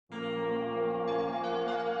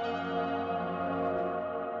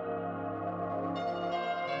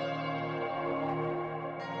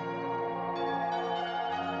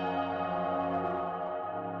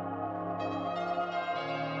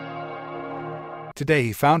Today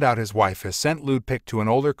he found out his wife has sent lewd pic to an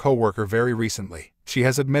older co-worker very recently. She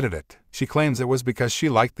has admitted it. She claims it was because she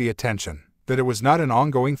liked the attention, that it was not an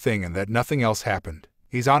ongoing thing and that nothing else happened.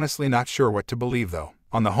 He's honestly not sure what to believe though.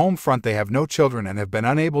 On the home front they have no children and have been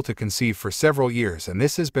unable to conceive for several years, and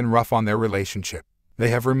this has been rough on their relationship. They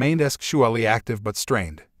have remained sexually active but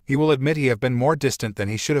strained. He will admit he have been more distant than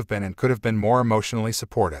he should have been and could have been more emotionally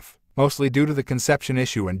supportive, mostly due to the conception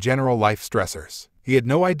issue and general life stressors. He had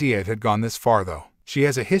no idea it had gone this far though. She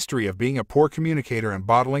has a history of being a poor communicator and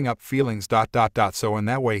bottling up feelings. So in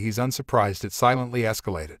that way he's unsurprised it silently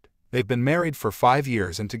escalated. They've been married for 5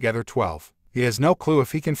 years and together 12. He has no clue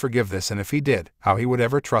if he can forgive this, and if he did, how he would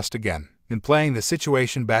ever trust again. In playing the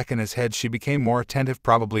situation back in his head, she became more attentive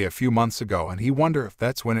probably a few months ago, and he wonder if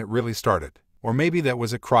that's when it really started. Or maybe that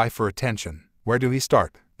was a cry for attention. Where do he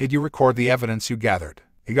start? Did you record the evidence you gathered?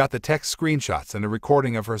 He got the text screenshots and a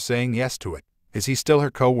recording of her saying yes to it. Is he still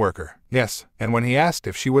her co-worker? Yes, and when he asked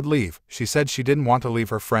if she would leave, she said she didn't want to leave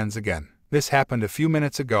her friends again. This happened a few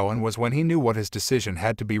minutes ago and was when he knew what his decision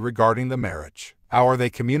had to be regarding the marriage. How are they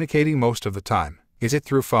communicating most of the time? Is it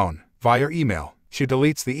through phone? Via email? She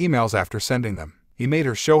deletes the emails after sending them. He made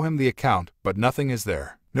her show him the account, but nothing is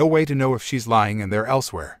there. No way to know if she's lying and they're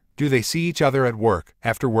elsewhere. Do they see each other at work,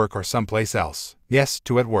 after work, or someplace else? Yes,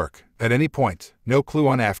 to at work. At any point. No clue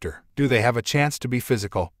on after. Do they have a chance to be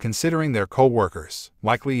physical, considering they're co-workers?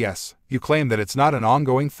 Likely yes. You claim that it's not an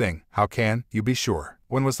ongoing thing. How can you be sure?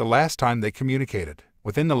 When was the last time they communicated?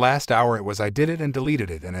 Within the last hour it was I did it and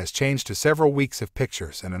deleted it, and has changed to several weeks of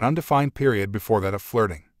pictures and an undefined period before that of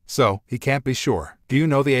flirting. So, he can't be sure. Do you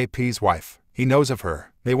know the AP's wife? He knows of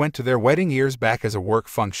her. They went to their wedding years back as a work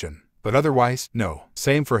function. But otherwise, no.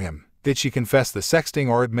 Same for him. Did she confess the sexting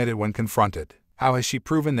or admit it when confronted? How has she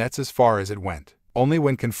proven that's as far as it went? Only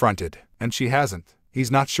when confronted. And she hasn't.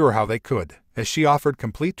 He's not sure how they could. Has she offered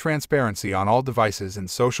complete transparency on all devices and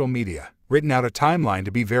social media? Written out a timeline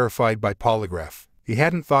to be verified by polygraph. He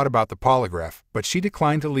hadn't thought about the polygraph, but she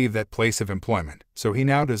declined to leave that place of employment, so he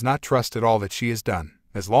now does not trust at all that she has done.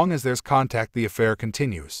 As long as there's contact, the affair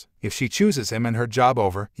continues. If she chooses him and her job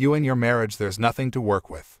over you and your marriage, there's nothing to work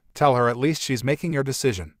with. Tell her at least she's making your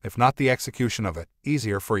decision, if not the execution of it,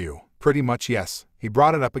 easier for you. Pretty much yes. He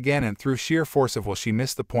brought it up again, and through sheer force of will she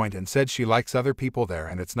missed the point and said she likes other people there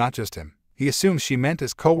and it's not just him. He assumes she meant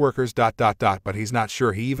as co-workers. But he's not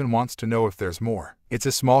sure he even wants to know if there's more. It's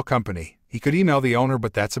a small company. He could email the owner,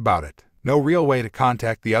 but that's about it. No real way to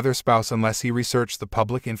contact the other spouse unless he researched the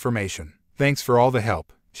public information. Thanks for all the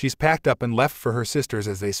help. She's packed up and left for her sisters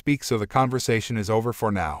as they speak, so the conversation is over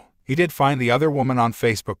for now. He did find the other woman on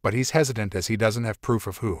Facebook, but he's hesitant as he doesn't have proof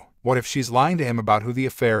of who. What if she's lying to him about who the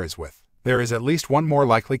affair is with? There is at least one more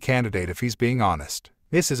likely candidate if he's being honest.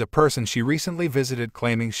 This is a person she recently visited,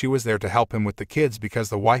 claiming she was there to help him with the kids because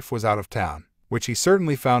the wife was out of town, which he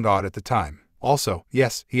certainly found odd at the time. Also,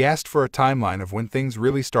 yes, he asked for a timeline of when things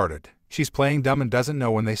really started. She's playing dumb and doesn't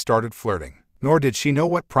know when they started flirting. Nor did she know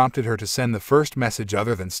what prompted her to send the first message,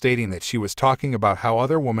 other than stating that she was talking about how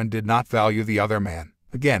other woman did not value the other man.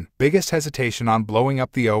 Again, biggest hesitation on blowing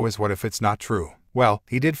up the O is what if it's not true? Well,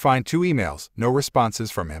 he did find 2 emails, no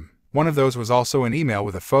responses from him. One of those was also an email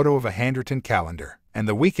with a photo of a handwritten calendar. And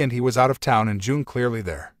the weekend he was out of town in June, clearly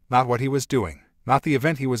there. Not what he was doing. Not the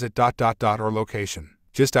event he was at ... or location.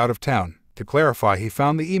 Just out of town. To clarify, he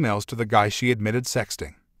found the emails to the guy she admitted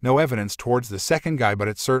sexting. No evidence towards the second guy, but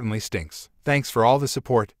it certainly stinks. Thanks for all the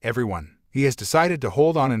support, everyone. He has decided to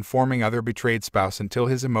hold on informing other betrayed spouse until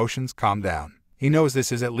his emotions calm down. He knows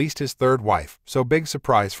this is at least his 3rd wife, so big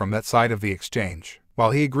surprise from that side of the exchange.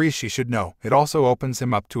 While he agrees she should know, it also opens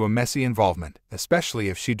him up to a messy involvement, especially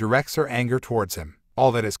if she directs her anger towards him.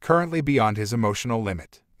 All that is currently beyond his emotional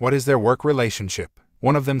limit. What is their work relationship?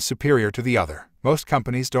 One of them superior to the other. Most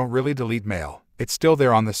companies don't really delete mail. It's still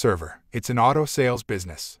there on the server. It's an auto sales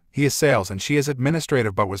business. He is sales and she is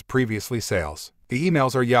administrative, but was previously sales. The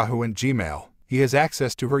emails are Yahoo and Gmail. He has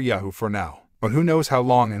access to her Yahoo for now. But who knows how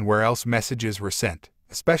long and where else messages were sent,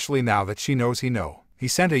 especially now that she knows he know. He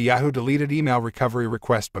sent a Yahoo deleted email recovery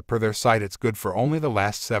request, but per their site it's good for only the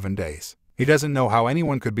last 7 days. He doesn't know how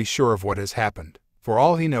anyone could be sure of what has happened. For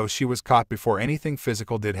all he knows, she was caught before anything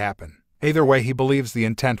physical did happen. Either way, he believes the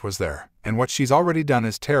intent was there, and what she's already done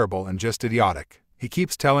is terrible and just idiotic. He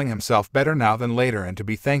keeps telling himself better now than later, and to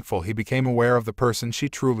be thankful he became aware of the person she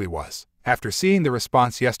truly was. After seeing the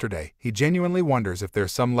response yesterday, he genuinely wonders if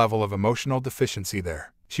there's some level of emotional deficiency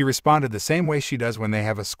there. She responded the same way she does when they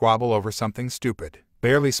have a squabble over something stupid.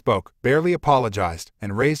 Barely spoke, barely apologized,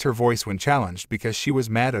 and raised her voice when challenged because she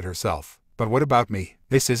was mad at herself. But what about me?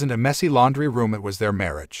 This isn't a messy laundry room, it was their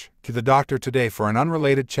marriage. To the doctor today for an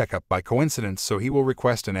unrelated checkup by coincidence, so he will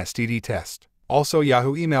request an STD test. Also,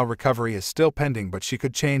 Yahoo email recovery is still pending, but she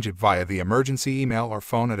could change it via the emergency email or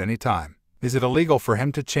phone at any time. Is it illegal for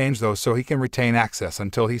him to change those so he can retain access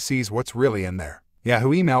until he sees what's really in there?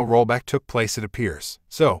 Yahoo email rollback took place, it appears.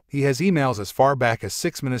 So, he has emails as far back as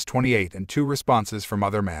 6:28 and 2 responses from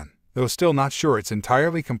other man. Though still not sure it's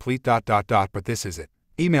entirely complete. But this is it.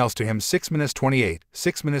 Emails to him 6:28,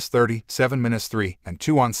 6:30, 7:3, and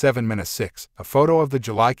 2 on 7:6. A photo of the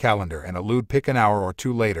July calendar and a lewd pic an hour or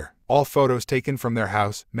two later. All photos taken from their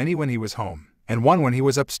house, many when he was home, and one when he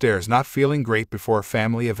was upstairs not feeling great before a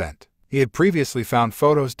family event. He had previously found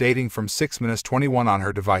photos dating from 6:21 on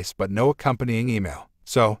her device but no accompanying email.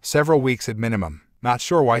 So, several weeks at minimum. Not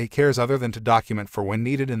sure why he cares other than to document for when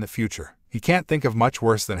needed in the future. He can't think of much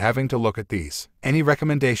worse than having to look at these. Any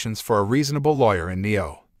recommendations for a reasonable lawyer in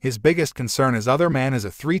Neo? His biggest concern is other man is a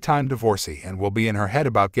 3-time divorcee and will be in her head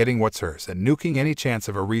about getting what's hers and nuking any chance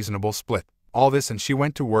of a reasonable split. All this and she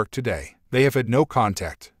went to work today. They have had no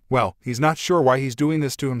contact. Well, he's not sure why he's doing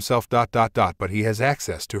this to himself. But he has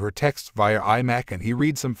access to her texts via iMac and he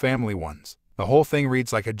reads some family ones. The whole thing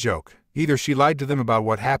reads like a joke. Either she lied to them about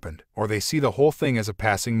what happened, or they see the whole thing as a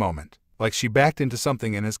passing moment. Like she backed into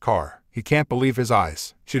something in his car. He can't believe his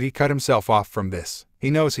eyes. Should he cut himself off from this?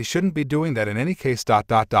 He knows he shouldn't be doing that in any case.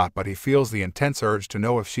 But he feels the intense urge to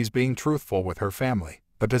know if she's being truthful with her family.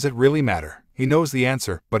 But does it really matter? He knows the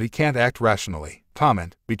answer, but he can't act rationally.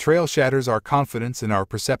 Comment: betrayal shatters our confidence in our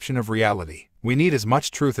perception of reality. We need as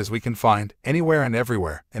much truth as we can find, anywhere and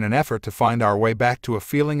everywhere, in an effort to find our way back to a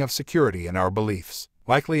feeling of security in our beliefs.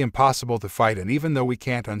 Likely impossible to fight, and even though we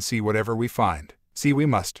can't unsee whatever we find, see we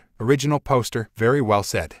must. Original poster, very well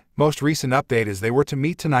said. Most recent update is they were to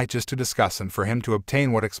meet tonight just to discuss and for him to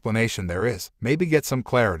obtain what explanation there is, maybe get some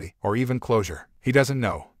clarity, or even closure. He doesn't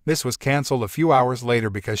know. This was cancelled a few hours later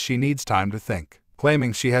because she needs time to think,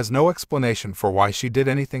 claiming she has no explanation for why she did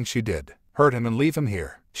anything she did. Hurt him and leave him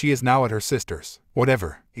here. She is now at her sister's.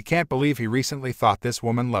 Whatever. He can't believe he recently thought this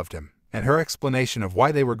woman loved him. And her explanation of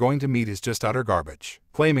why they were going to meet is just utter garbage.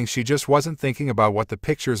 Claiming she just wasn't thinking about what the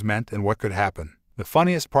pictures meant and what could happen. The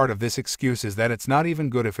funniest part of this excuse is that it's not even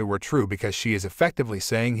good if it were true, because she is effectively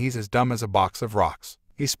saying he's as dumb as a box of rocks.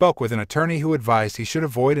 He spoke with an attorney who advised he should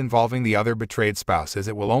avoid involving the other betrayed spouse, as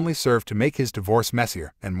it will only serve to make his divorce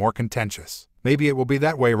messier and more contentious. Maybe it will be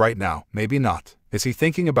that way right now, maybe not. Is he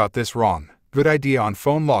thinking about this wrong? Good idea on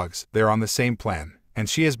phone logs, they're on the same plan. And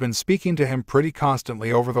she has been speaking to him pretty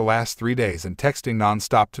constantly over the last 3 days and texting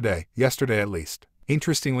non-stop today, yesterday at least.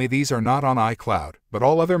 Interestingly, these are not on iCloud, but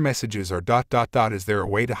all other messages are ... Is there a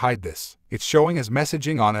way to hide this? It's showing as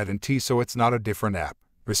messaging on AT&T, so it's not a different app.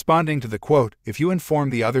 Responding to the quote, if you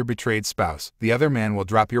inform the other betrayed spouse, the other man will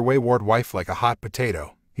drop your wayward wife like a hot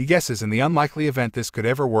potato. He guesses in the unlikely event this could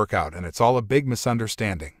ever work out and it's all a big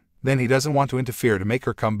misunderstanding. Then he doesn't want to interfere to make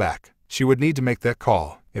her come back. She would need to make that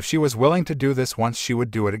call. If she was willing to do this once, she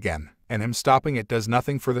would do it again. And him stopping it does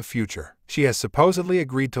nothing for the future. She has supposedly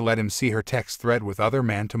agreed to let him see her text thread with other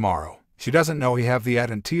man tomorrow. She doesn't know he have the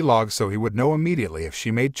AT&T log, so he would know immediately if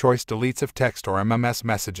she made choice deletes of text or MMS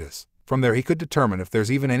messages. From there he could determine if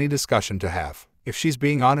there's even any discussion to have. If she's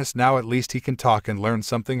being honest now, at least he can talk and learn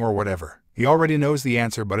something or whatever. He already knows the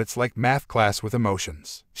answer, but it's like math class with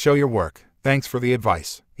emotions. Show your work. Thanks for the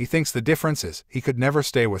advice. He thinks the difference is, he could never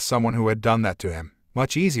stay with someone who had done that to him.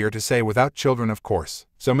 Much easier to say without children, of course.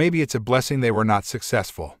 So maybe it's a blessing they were not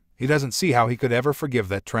successful. He doesn't see how he could ever forgive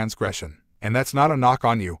that transgression. And that's not a knock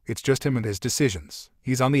on you, it's just him and his decisions.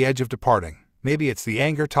 He's on the edge of departing. Maybe it's the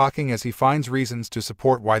anger talking as he finds reasons to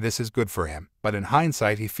support why this is good for him. But in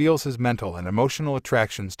hindsight he feels his mental and emotional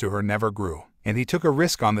attractions to her never grew. And he took a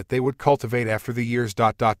risk on that they would cultivate after the years ...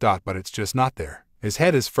 But it's just not there. His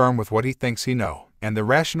head is firm with what he thinks he know, and the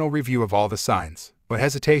rational review of all the signs. But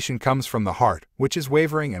hesitation comes from the heart, which is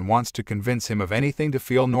wavering and wants to convince him of anything to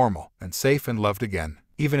feel normal and safe and loved again,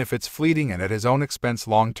 even if it's fleeting and at his own expense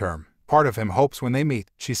long term. Part of him hopes when they meet,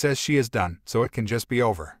 she says she is done, so it can just be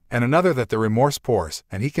over. And another that the remorse pours,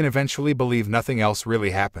 and he can eventually believe nothing else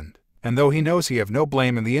really happened. And though he knows he have no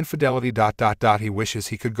blame in the infidelity ... he wishes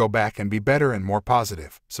he could go back and be better and more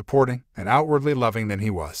positive, supporting, and outwardly loving than he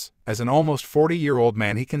was. As an almost 40-year-old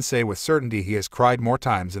man, he can say with certainty he has cried more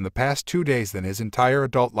times in the past 2 days than his entire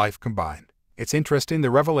adult life combined. It's interesting the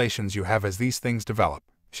revelations you have as these things develop.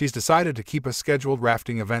 She's decided to keep a scheduled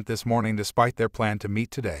rafting event this morning despite their plan to meet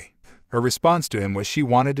today. Her response to him was she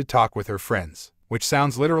wanted to talk with her friends, which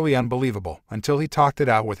sounds literally unbelievable, until he talked it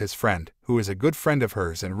out with his friend, who is a good friend of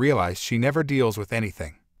hers, and realized she never deals with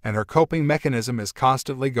anything. And her coping mechanism is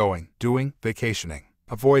constantly going, doing, vacationing,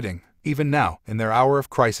 avoiding. Even now, in their hour of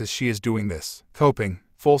crisis, she is doing this. Coping.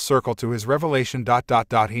 Full circle to his revelation ...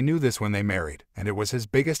 He knew this when they married, and it was his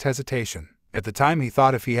biggest hesitation. At the time he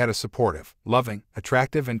thought if he had a supportive, loving,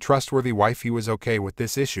 attractive and trustworthy wife he was okay with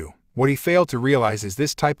this issue. What he failed to realize is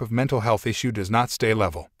this type of mental health issue does not stay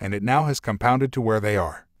level, and it now has compounded to where they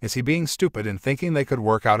are. Is he being stupid in thinking they could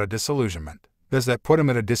work out a disillusionment? Does that put him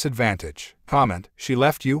at a disadvantage? Comment: she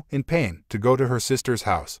left you, in pain, to go to her sister's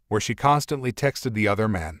house, where she constantly texted the other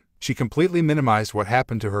man. She completely minimized what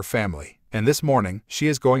happened to her family, and this morning, she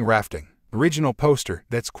is going rafting. Original poster: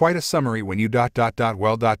 that's quite a summary when you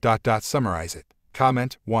summarize it.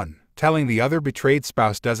 Comment: 1. Telling the other betrayed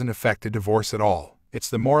spouse doesn't affect a divorce at all. It's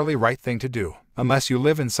the morally right thing to do, unless you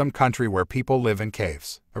live in some country where people live in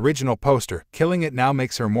caves. Original poster: killing it now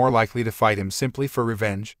makes her more likely to fight him simply for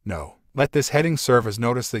revenge. No. Let this heading serve as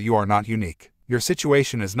notice that you are not unique. Your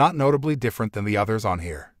situation is not notably different than the others on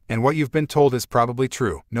here. And what you've been told is probably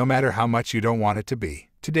true, no matter how much you don't want it to be.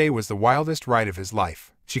 Today was the wildest ride of his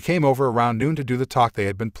life. She came over around noon to do the talk they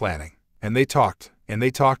had been planning. And they talked, and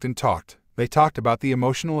they talked and talked. They talked about the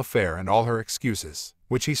emotional affair and all her excuses,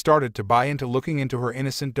 which he started to buy into, looking into her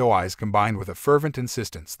innocent doe eyes combined with a fervent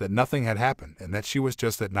insistence that nothing had happened and that she was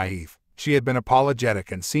just that naive. She had been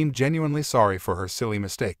apologetic and seemed genuinely sorry for her silly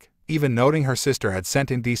mistake, even noting her sister had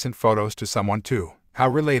sent indecent photos to someone too. How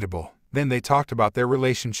relatable. Then they talked about their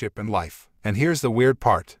relationship and life. And here's the weird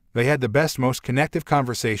part. They had the best, most connective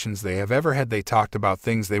conversations they have ever had. They talked about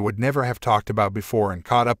things they would never have talked about before and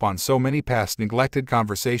caught up on so many past neglected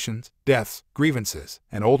conversations, deaths, grievances,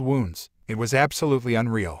 and old wounds. It was absolutely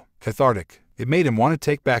unreal, cathartic. It made him want to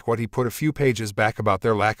take back what he put a few pages back about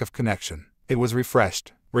their lack of connection. It was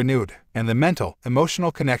refreshed, renewed, and the mental,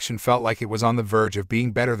 emotional connection felt like it was on the verge of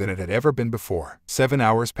being better than it had ever been before. 7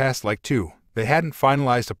 hours passed like 2. They hadn't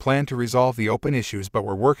finalized a plan to resolve the open issues but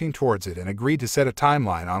were working towards it and agreed to set a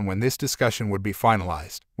timeline on when this discussion would be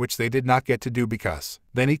finalized, which they did not get to do because.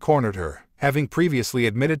 Then he cornered her, having previously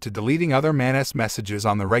admitted to deleting other man's messages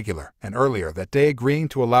on the regular, and earlier that day agreeing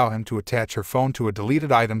to allow him to attach her phone to a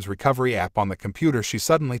deleted items recovery app on the computer. She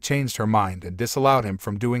suddenly changed her mind and disallowed him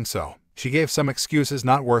from doing so. She gave some excuses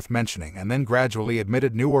not worth mentioning and then gradually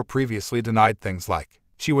admitted new or previously denied things like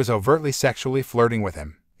she was overtly sexually flirting with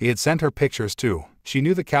him. He had sent her pictures too. She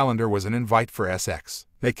knew the calendar was an invite for sex.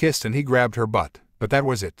 They kissed and he grabbed her butt. But that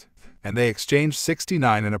was it. And they exchanged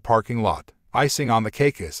 69 in a parking lot. Icing on the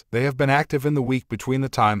cake is, they have been active in the week between the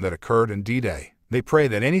time that occurred and D-Day. They pray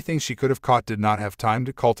that anything she could have caught did not have time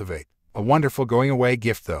to cultivate. A wonderful going away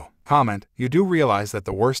gift though. Comment: you do realize that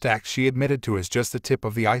the worst act she admitted to is just the tip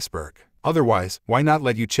of the iceberg. Otherwise, why not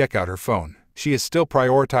let you check out her phone? She is still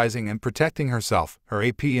prioritizing and protecting herself, her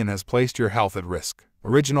AP, and has placed your health at risk.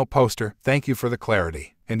 Original poster: thank you for the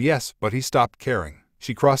clarity. And yes, but he stopped caring.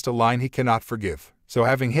 She crossed a line he cannot forgive. So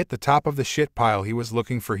having hit the top of the shit pile he was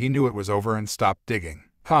looking for, he knew it was over and stopped digging.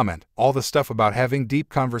 Comment: all the stuff about having deep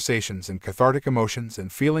conversations and cathartic emotions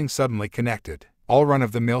and feeling suddenly connected. All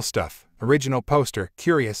run-of-the-mill stuff. Original poster: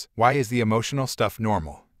 curious, why is the emotional stuff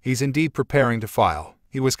normal? He's indeed preparing to file.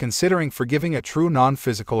 He was considering forgiving a true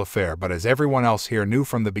non-physical affair, but as everyone else here knew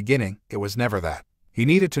from the beginning, it was never that. He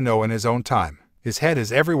needed to know in his own time. His head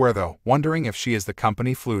is everywhere though, wondering if she is the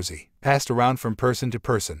company floozy, passed around from person to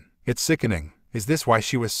person. It's sickening. Is this why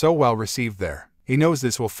she was so well received there? He knows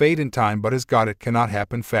this will fade in time, but as God, it cannot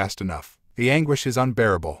happen fast enough. The anguish is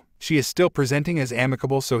unbearable. She is still presenting as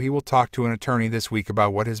amicable, so he will talk to an attorney this week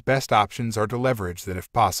about what his best options are to leverage that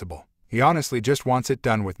if possible. He honestly just wants it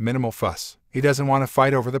done with minimal fuss. He doesn't want to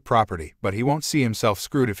fight over the property, but he won't see himself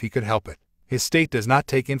screwed if he could help it. His state does not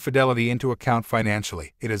take infidelity into account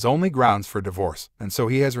financially. It is only grounds for divorce, and so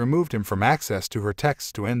he has removed him from access to her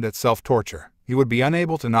texts to end that self-torture. He would be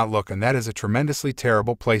unable to not look, and that is a tremendously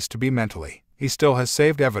terrible place to be mentally. He still has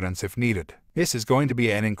saved evidence if needed. This is going to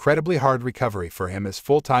be an incredibly hard recovery for him as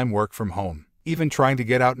full-time work from home. Even trying to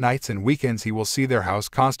get out nights and weekends, he will see their house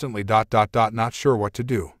constantly. Not sure what to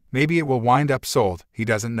do. Maybe it will wind up sold, he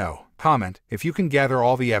doesn't know. Comment: if you can gather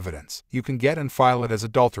all the evidence, you can get and file it as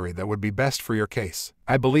adultery. That would be best for your case.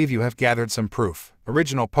 I believe you have gathered some proof.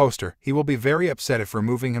 Original poster: he will be very upset if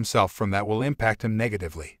removing himself from that will impact him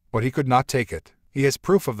negatively. But he could not take it. He has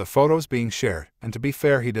proof of the photos being shared, and to be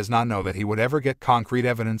fair, he does not know that he would ever get concrete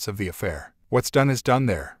evidence of the affair. What's done is done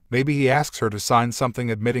there. Maybe he asks her to sign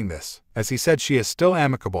something admitting this. As he said, she is still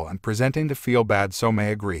amicable and presenting to feel bad, so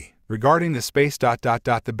may agree. Regarding the space,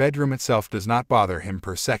 the bedroom itself does not bother him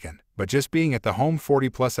per second, but just being at the home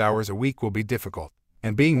 40+ hours a week will be difficult.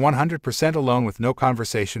 And being 100% alone with no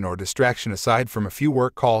conversation or distraction aside from a few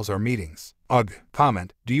work calls or meetings. Ugh.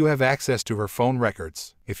 Comment: do you have access to her phone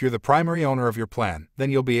records? If you're the primary owner of your plan, then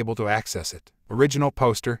you'll be able to access it. Original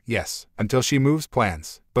poster: yes, until she moves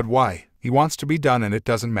plans. But why? He wants to be done and it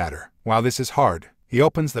doesn't matter. While this is hard, He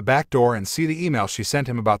opens the back door and sees the email she sent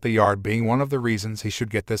him about the yard being one of the reasons he should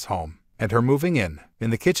get this home, and her moving in.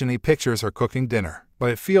 In the kitchen he pictures her cooking dinner, but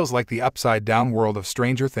it feels like the upside-down world of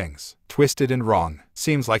Stranger Things. Twisted and wrong.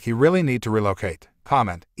 Seems like he really need to relocate.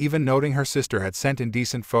 Comment, even noting her sister had sent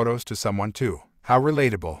indecent photos to someone too. How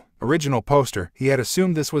relatable. Original poster, he had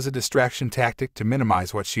assumed this was a distraction tactic to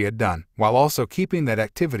minimize what she had done, while also keeping that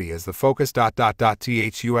activity as the focus.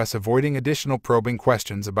 Thus avoiding additional probing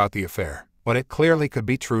questions about the affair. But it clearly could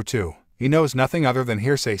be true too. He knows nothing other than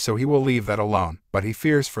hearsay, so he will leave that alone, but he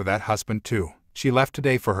fears for that husband too. She left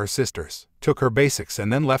today for her sisters, took her basics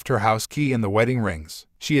and then left her house key and the wedding rings.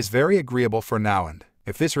 She is very agreeable for now, and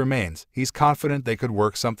if this remains, he's confident they could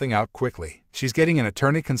work something out quickly. She's getting an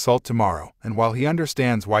attorney consult tomorrow, and while he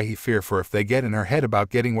understands why he fears for if they get in her head about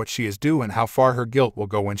getting what she is due and how far her guilt will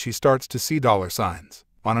go when she starts to see dollar signs.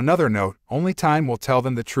 On another note, only time will tell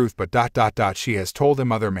them the truth, but she has told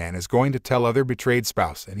him other man is going to tell other betrayed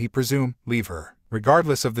spouse and he presume leave her.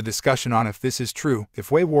 Regardless of the discussion on if this is true,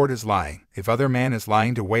 if Wayward is lying, if other man is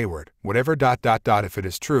lying to Wayward, whatever. If it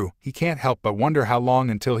is true, he can't help but wonder how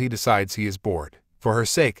long until he decides he is bored. For her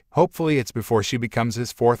sake, hopefully it's before she becomes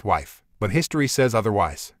his fourth wife. But history says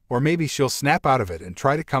otherwise. Or maybe she'll snap out of it and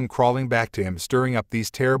try to come crawling back to him, stirring up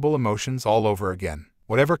these terrible emotions all over again.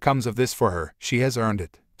 Whatever comes of this for her, she has earned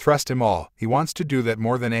it. Trust him all, he wants to do that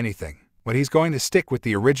more than anything. But he's going to stick with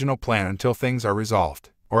the original plan until things are resolved.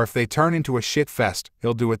 Or if they turn into a shit fest,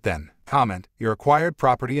 he'll do it then. Comment, your acquired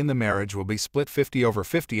property in the marriage will be split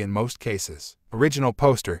 50/50 in most cases. Original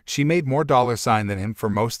poster, she made more $ than him for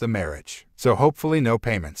most of the marriage, so hopefully no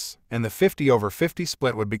payments. And the 50/50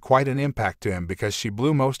 split would be quite an impact to him because she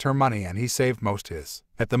blew most her money and he saved most his.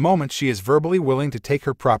 At the moment she is verbally willing to take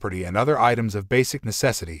her property and other items of basic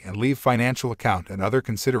necessity and leave financial account and other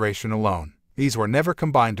consideration alone. These were never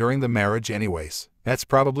combined during the marriage anyways. That's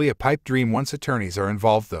probably a pipe dream once attorneys are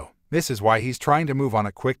involved though. This is why he's trying to move on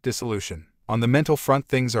a quick dissolution. On the mental front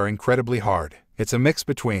things are incredibly hard. It's a mix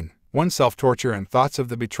between one self-torture and thoughts of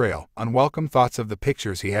the betrayal, unwelcome thoughts of the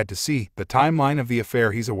pictures he had to see, the timeline of the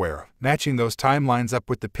affair he's aware of, matching those timelines up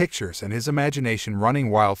with the pictures and his imagination running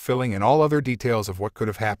wild, filling in all other details of what could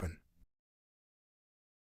have happened.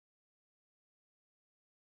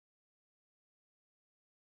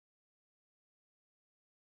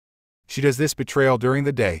 She does this betrayal during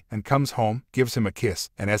the day and comes home, gives him a kiss,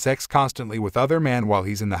 and has sex constantly with other man while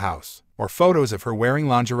he's in the house. Or photos of her wearing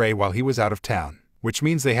lingerie while he was out of town. Which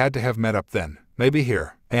means they had to have met up then, maybe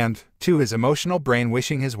here. And 2. His emotional brain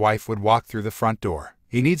wishing his wife would walk through the front door.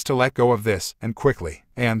 He needs to let go of this, and quickly.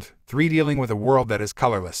 And 3. Dealing with a world that is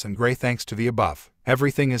colorless and gray thanks to the above.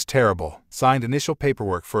 Everything is terrible. Signed initial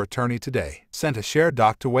paperwork for attorney today. Sent a shared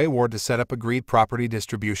doc to Wayward to set up agreed property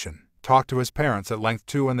distribution. Talked to his parents at length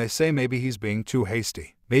too, and they say maybe he's being too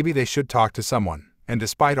hasty. Maybe they should talk to someone. And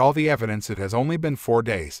despite all the evidence, it has only been 4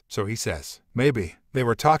 days, so he says, maybe. They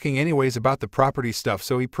were talking anyways about the property stuff,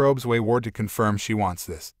 so he probes Wayward to confirm she wants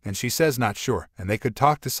this. And she says not sure, and they could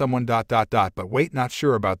talk to someone. But wait, not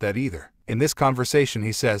sure about that either. In this conversation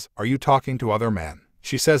he says, are you talking to other man?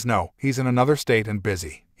 She says no, he's in another state and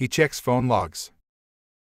busy. He checks phone logs.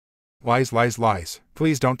 Lies, lies, lies.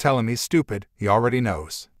 Please don't tell him he's stupid, he already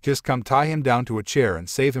knows. Just come tie him down to a chair and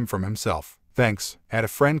save him from himself. Thanks. Had a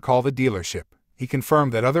friend call the dealership. He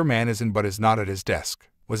confirmed that other man is in but is not at his desk.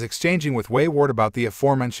 Was exchanging with Wayward about the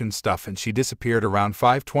aforementioned stuff and she disappeared around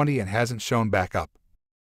 5:20 and hasn't shown back up.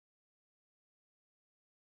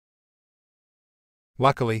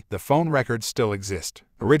 Luckily, the phone records still exist.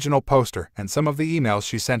 Original poster and some of the emails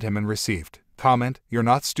she sent him and received. Comment, you're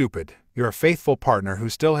not stupid. You're a faithful partner who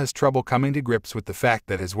still has trouble coming to grips with the fact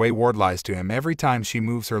that his Wayward lies to him every time she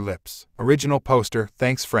moves her lips. Original poster,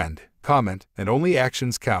 thanks friend. Comment, and only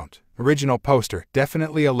actions count. Original poster,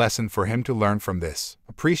 definitely a lesson for him to learn from this.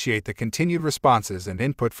 Appreciate the continued responses and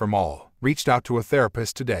input from all. Reached out to a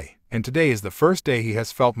therapist today. And today is the first day he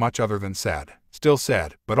has felt much other than sad. Still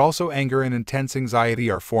sad, but also anger and intense anxiety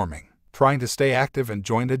are forming. Trying to stay active and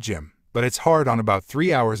joined a gym. But it's hard on about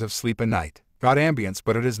 3 hours of sleep a night. Got ambience,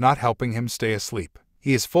 but it is not helping him stay asleep.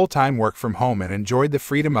 He is full-time work from home and enjoyed the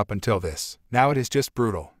freedom up until this. Now it is just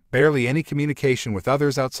brutal. Barely any communication with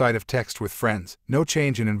others outside of text with friends, no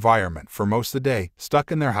change in environment for most of the day,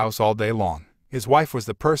 stuck in their house all day long. His wife was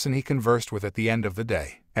the person he conversed with at the end of the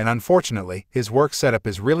day. And unfortunately, his work setup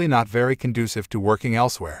is really not very conducive to working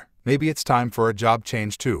elsewhere. Maybe it's time for a job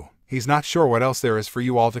change too. He's not sure what else there is for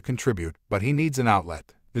you all to contribute, but he needs an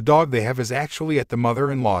outlet. The dog they have is actually at the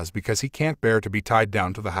mother-in-law's because he can't bear to be tied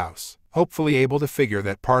down to the house. Hopefully able to figure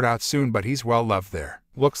that part out soon, but he's well loved there.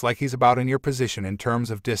 Looks like he's about in your position in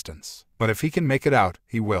terms of distance. But if he can make it out,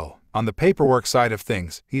 he will. On the paperwork side of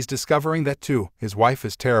things, he's discovering that too, his wife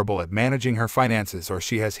is terrible at managing her finances, or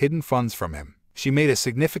she has hidden funds from him. She made a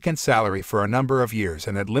significant salary for a number of years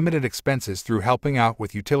and had limited expenses through helping out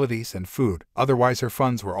with utilities and food, otherwise her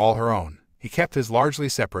funds were all her own. He kept his largely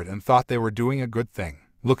separate and thought they were doing a good thing.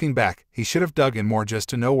 Looking back, he should have dug in more just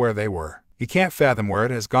to know where they were. He can't fathom where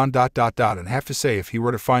it has gone ... and have to say if he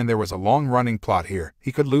were to find there was a long-running plot here,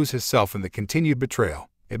 he could lose himself in the continued betrayal.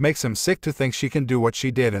 It makes him sick to think she can do what she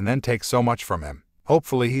did and then take so much from him.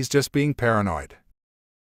 Hopefully he's just being paranoid.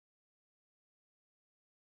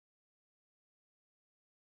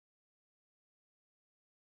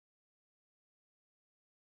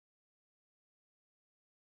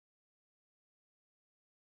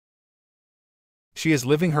 She is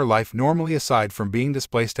living her life normally aside from being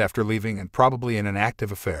displaced after leaving and probably in an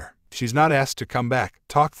active affair. She's not asked to come back,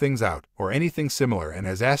 talk things out, or anything similar, and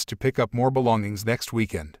has asked to pick up more belongings next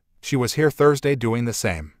weekend. She was here Thursday doing the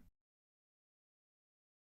same.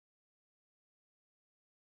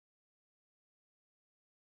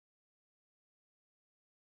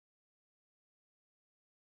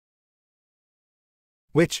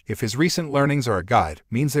 Which, if his recent learnings are a guide,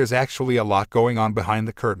 means there's actually a lot going on behind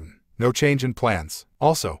the curtain. No change in plans.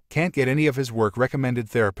 Also, can't get any of his work-recommended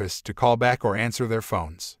therapists to call back or answer their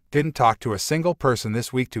phones. Didn't talk to a single person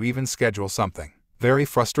this week to even schedule something. Very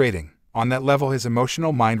frustrating. On that level, his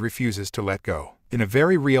emotional mind refuses to let go. In a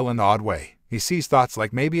very real and odd way. He sees thoughts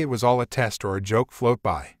like maybe it was all a test or a joke float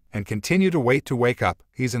by, and continue to wait to wake up.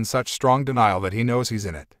 He's in such strong denial that he knows he's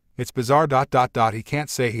in it. It's bizarre ... He can't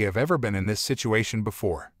say he have ever been in this situation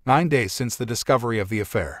before. 9 days since the discovery of the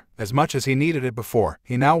affair. As much as he needed it before,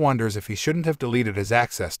 he now wonders if he shouldn't have deleted his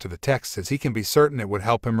access to the texts, as he can be certain it would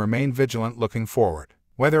help him remain vigilant looking forward.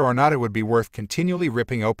 Whether or not it would be worth continually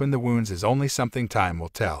ripping open the wounds is only something time will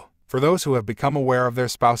tell. For those who have become aware of their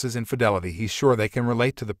spouse's infidelity, he's sure they can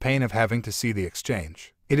relate to the pain of having to see the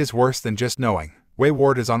exchange. It is worse than just knowing.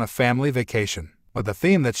 Wayward is on a family vacation. But the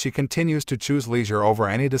theme that she continues to choose leisure over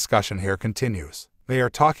any discussion here continues. They are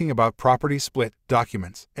talking about property split,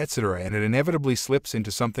 documents, etc., and it inevitably slips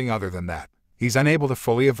into something other than that. He's unable to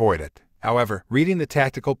fully avoid it. However, reading the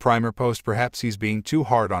tactical primer post, perhaps he's being too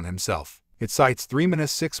hard on himself. It cites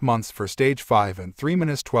 3-6 months for stage 5 and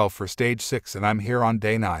 3-12 for stage 6, and I'm here on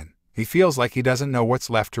day 9. He feels like he doesn't know what's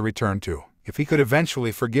left to return to. If he could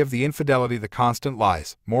eventually forgive the infidelity, the constant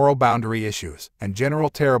lies, moral boundary issues, and general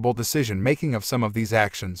terrible decision-making of some of these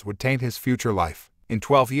actions would taint his future life. In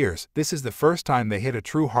 12 years, this is the first time they hit a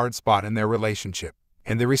true hard spot in their relationship.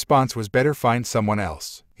 And the response was better find someone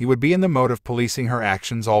else. He would be in the mode of policing her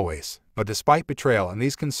actions always. But despite betrayal and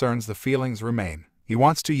these concerns, the feelings remain. He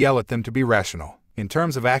wants to yell at them to be rational. In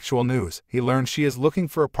terms of actual news, he learns she is looking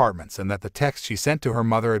for apartments and that the text she sent to her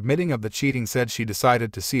mother admitting of the cheating said she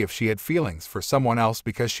decided to see if she had feelings for someone else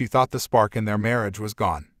because she thought the spark in their marriage was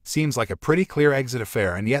gone. Seems like a pretty clear exit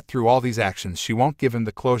affair, and yet through all these actions she won't give him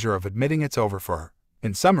the closure of admitting it's over for her.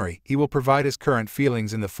 In summary, he will provide his current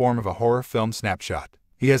feelings in the form of a horror film snapshot.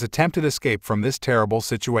 He has attempted escape from this terrible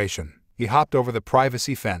situation. He hopped over the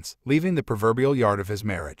privacy fence, leaving the proverbial yard of his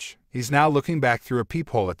marriage. He's now looking back through a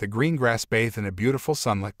peephole at the green grass bathed in a beautiful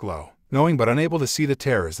sunlit glow, knowing but unable to see the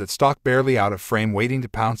terrors that stalk barely out of frame, waiting to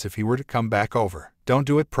pounce if he were to come back over. Don't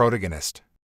do it, protagonist.